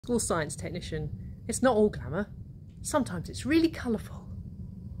school science technician, it's not all glamour. Sometimes it's really colourful.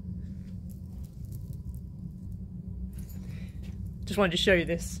 Just wanted to show you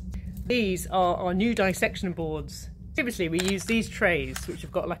this. These are our new dissection boards. Previously we used these trays which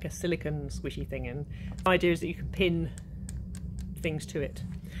have got like a silicone squishy thing in. The idea is that you can pin things to it,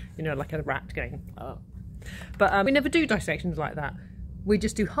 you know, like a rat going, oh. But we never do dissections like that. We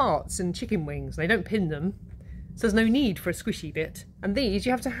just do hearts and chicken wings. They don't pin them, so there's no need for a squishy bit. And these,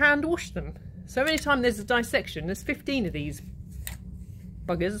 you have to hand wash them. So anytime there's a dissection, there's 15 of these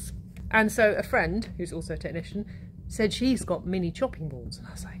buggers. And so a friend, who's also a technician, said she's got mini chopping boards. And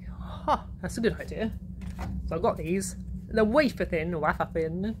I was like, oh, that's a good idea. So I've got these. They're wafer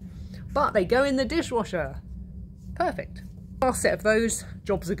thin, but they go in the dishwasher. Perfect. Last set of those,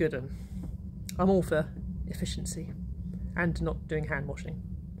 jobs are good. I'm all for efficiency and not doing hand washing.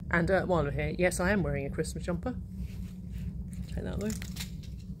 And while we're here, yes, I am wearing a Christmas jumper. Take that though.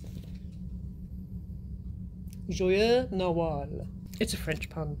 Joyeux Noël. It's a French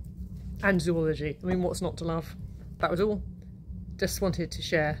pun. And zoology. I mean, what's not to love? That was all. Just wanted to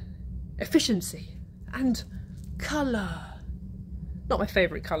share efficiency and colour. Not my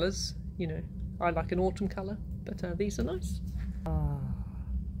favourite colours, you know. I like an autumn colour, but these are nice.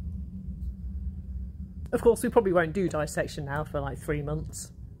 Of course, we probably won't do dissection now for like 3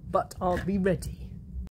 months, but I'll be ready.